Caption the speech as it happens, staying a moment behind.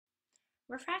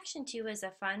Refraction 2 is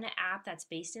a fun app that's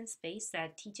based in space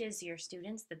that teaches your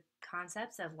students the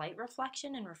concepts of light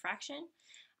reflection and refraction.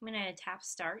 I'm going to tap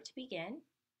Start to begin.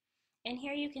 And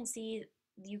here you can see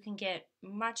you can get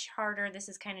much harder. This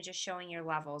is kind of just showing your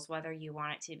levels, whether you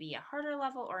want it to be a harder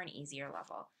level or an easier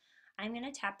level. I'm going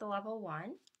to tap the level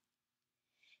 1.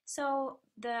 So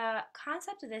the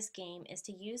concept of this game is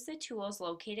to use the tools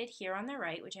located here on the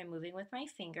right, which I'm moving with my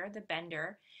finger, the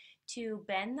bender, to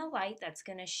bend the light that's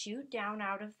going to shoot down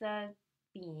out of the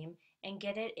beam and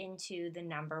get it into the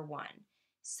number 1.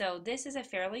 So this is a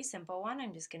fairly simple one.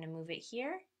 I'm just going to move it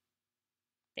here.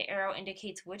 The arrow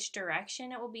indicates which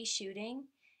direction it will be shooting,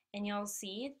 and you'll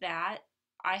see that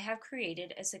I have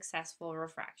created a successful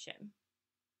refraction.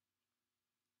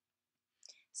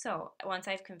 So once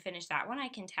I've finished that one, I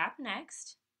can tap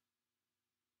Next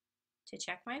to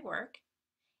check my work.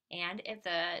 And if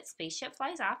the spaceship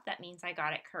flies off, that means I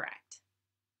got it correct.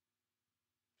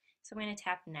 So I'm going to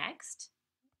tap Next.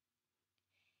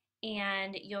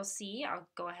 And you'll see, I'll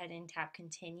go ahead and tap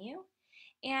Continue.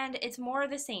 And it's more of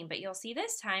the same, but you'll see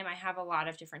this time I have a lot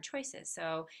of different choices.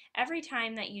 So every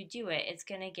time that you do it, it's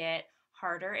going to get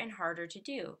harder and harder to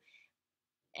do.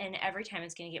 And every time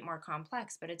it's going to get more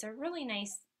complex, but it's a really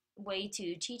nice way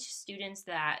to teach students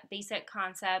that basic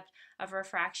concept of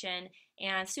refraction,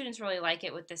 and students really like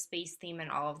it with the space theme and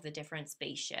all of the different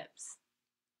spaceships.